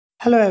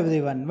Hello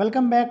everyone,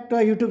 welcome back to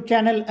our YouTube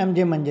channel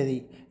MJ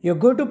Manjari, your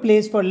go-to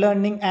place for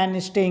learning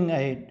and staying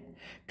ahead.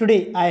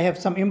 Today I have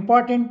some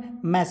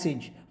important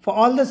message for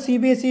all the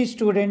CBSE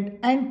students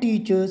and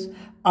teachers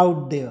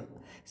out there.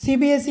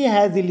 CBSE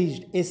has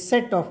released a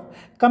set of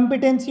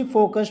competency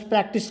focused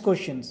practice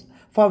questions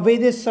for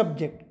various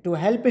subjects to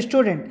help a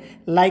student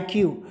like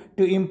you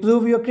to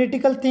improve your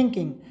critical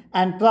thinking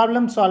and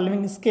problem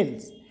solving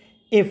skills.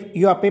 If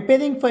you are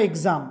preparing for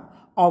exam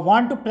or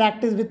want to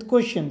practice with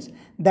questions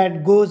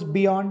that goes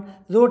beyond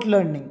rote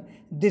learning,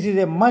 this is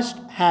a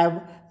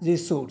must-have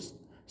resource.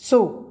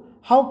 So,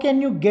 how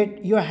can you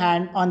get your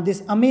hand on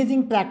these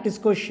amazing practice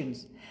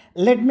questions?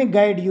 Let me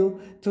guide you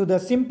through the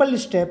simple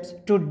steps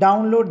to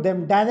download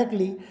them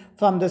directly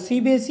from the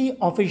CBSE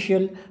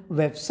official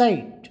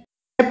website.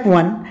 Step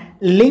 1.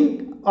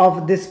 Link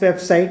of this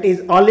website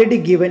is already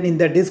given in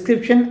the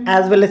description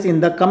as well as in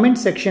the comment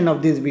section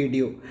of this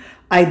video.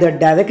 Either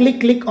directly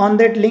click on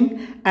that link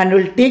and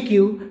will take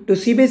you to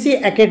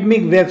CBSE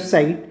academic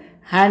website,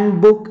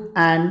 handbook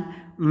and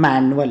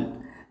manual.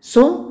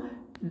 So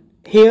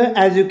here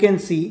as you can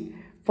see,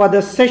 for the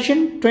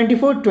session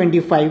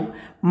 24-25,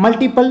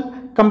 multiple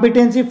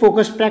competency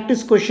focused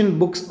practice question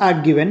books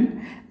are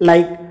given.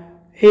 Like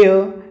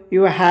here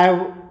you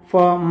have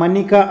for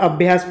Manika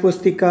Abhyas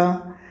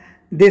Pustika.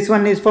 This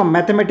one is for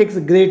mathematics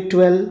grade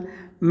 12,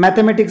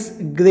 mathematics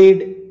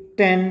grade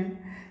 10,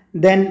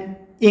 then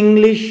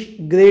English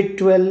grade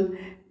 12,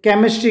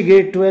 chemistry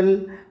grade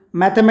 12,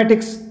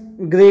 mathematics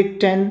grade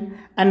 10,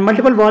 and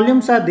multiple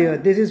volumes are there.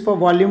 This is for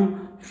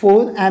volume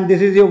 4 and this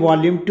is your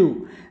volume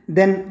 2.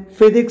 Then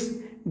physics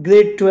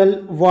grade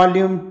 12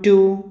 volume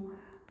 2,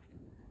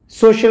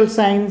 social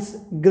science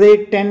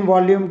grade 10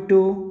 volume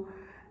 2,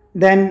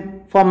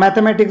 then for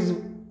mathematics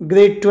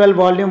grade 12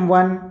 volume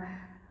 1,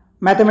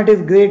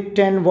 mathematics grade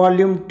 10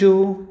 volume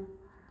 2,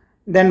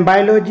 then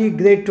biology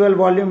grade 12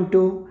 volume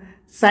 2,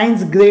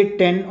 science grade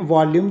 10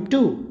 volume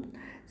 2.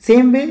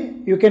 Same way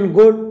you can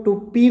go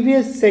to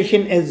previous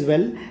session as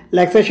well,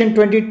 like session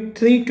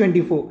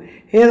 23-24.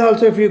 Here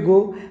also if you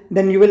go,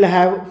 then you will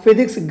have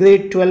physics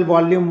grade 12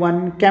 volume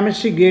 1,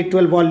 chemistry grade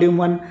 12 volume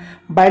 1,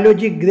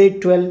 biology grade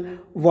 12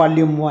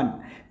 volume 1.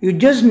 You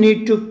just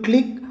need to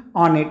click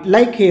on it.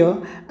 Like here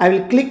I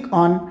will click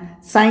on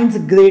science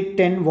grade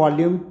 10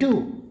 volume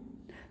 2.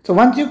 So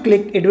once you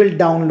click, it will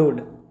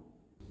download.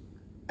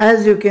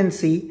 As you can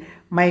see,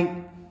 my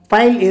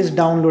file is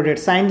downloaded,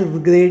 science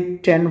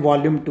grade 10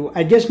 volume 2.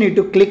 I just need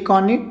to click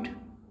on it,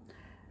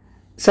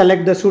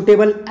 select the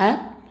suitable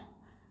app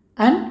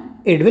and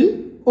it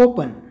will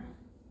open.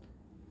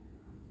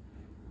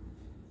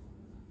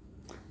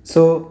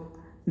 So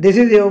this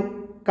is your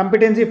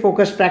competency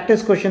focused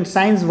practice question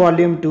science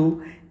volume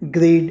 2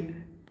 grade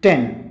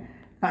 10.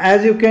 Now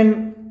as you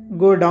can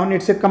go down,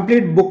 it's a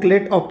complete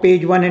booklet of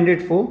page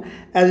 104.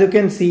 As you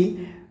can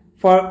see,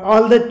 for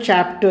all the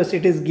chapters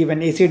it is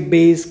given: acid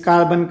base,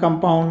 carbon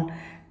compound,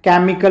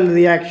 chemical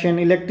reaction,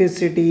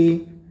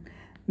 electricity.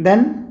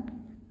 Then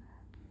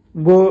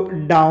go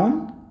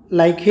down,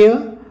 like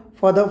here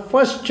for the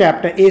first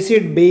chapter,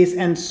 acid, base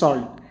and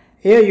salt.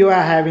 Here you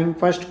are having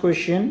first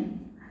question,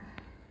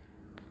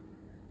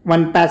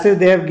 one passage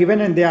they have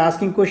given and they are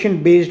asking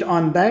question based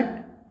on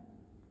that.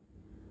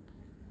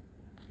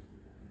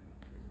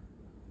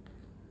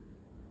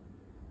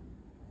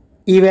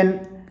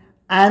 Even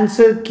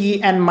answer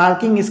key and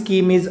marking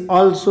scheme is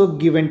also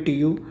given to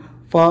you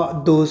for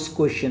those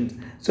questions.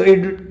 So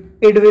it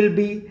will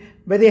be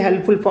very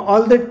helpful for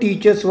all the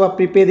teachers who are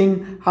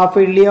preparing half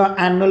yearly or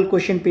annual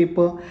question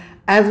paper,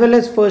 as well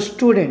as for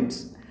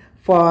students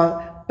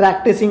for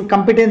practicing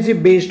competency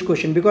based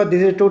question, because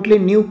this is a totally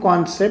new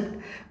concept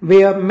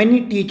where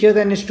many teachers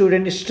and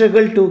students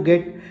struggle to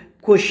get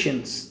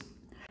questions.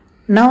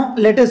 Now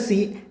let us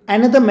see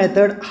another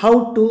method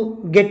how to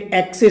get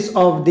access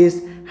of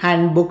these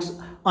handbooks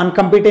on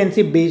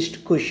competency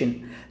based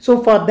question.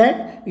 So for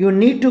that you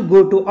need to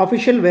go to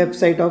official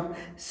website of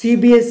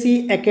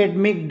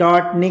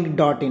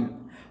cbseacademic.nic.in.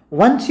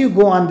 Once you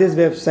go on this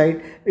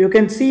website, you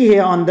can see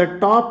here on the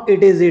top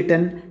it is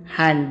written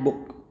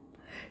handbook.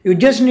 You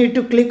just need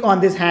to click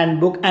on this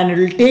handbook and it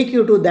will take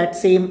you to that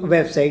same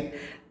website,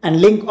 and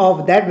link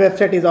of that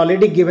website is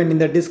already given in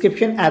the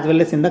description as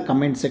well as in the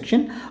comment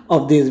section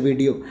of this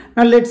video.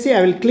 Now let's see,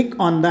 I will click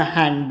on the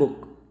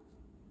handbook.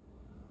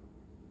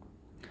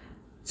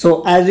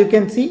 So as you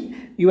can see,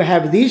 you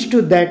have reached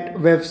to that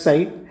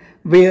website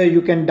where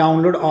you can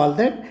download all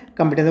that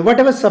competency.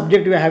 Whatever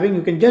subject you are having,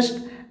 you can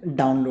just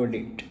download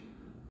it.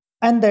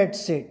 And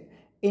that's it.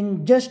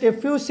 In just a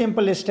few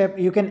simple steps,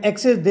 you can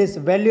access this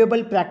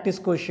valuable practice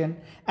question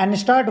and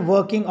start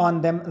working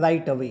on them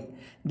right away.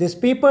 These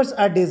papers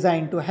are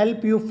designed to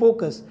help you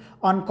focus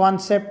on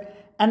concept,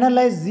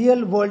 analyze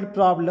real world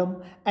problem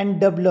and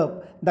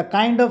develop the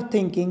kind of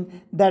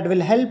thinking that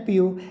will help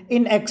you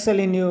in excel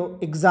in your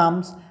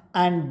exams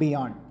and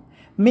beyond.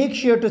 Make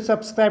sure to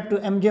subscribe to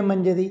MJ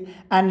Manjari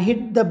and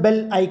hit the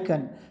bell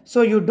icon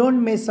so you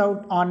don't miss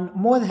out on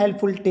more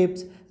helpful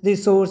tips,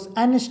 resources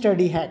and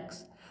study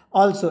hacks.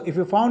 Also, if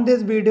you found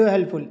this video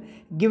helpful,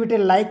 give it a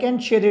like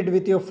and share it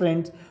with your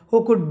friends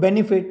who could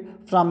benefit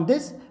from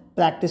this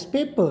practice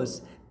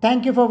papers.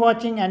 Thank you for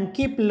watching and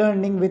keep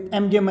learning with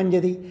MJ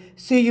Manjari.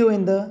 See you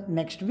in the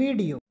next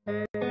video.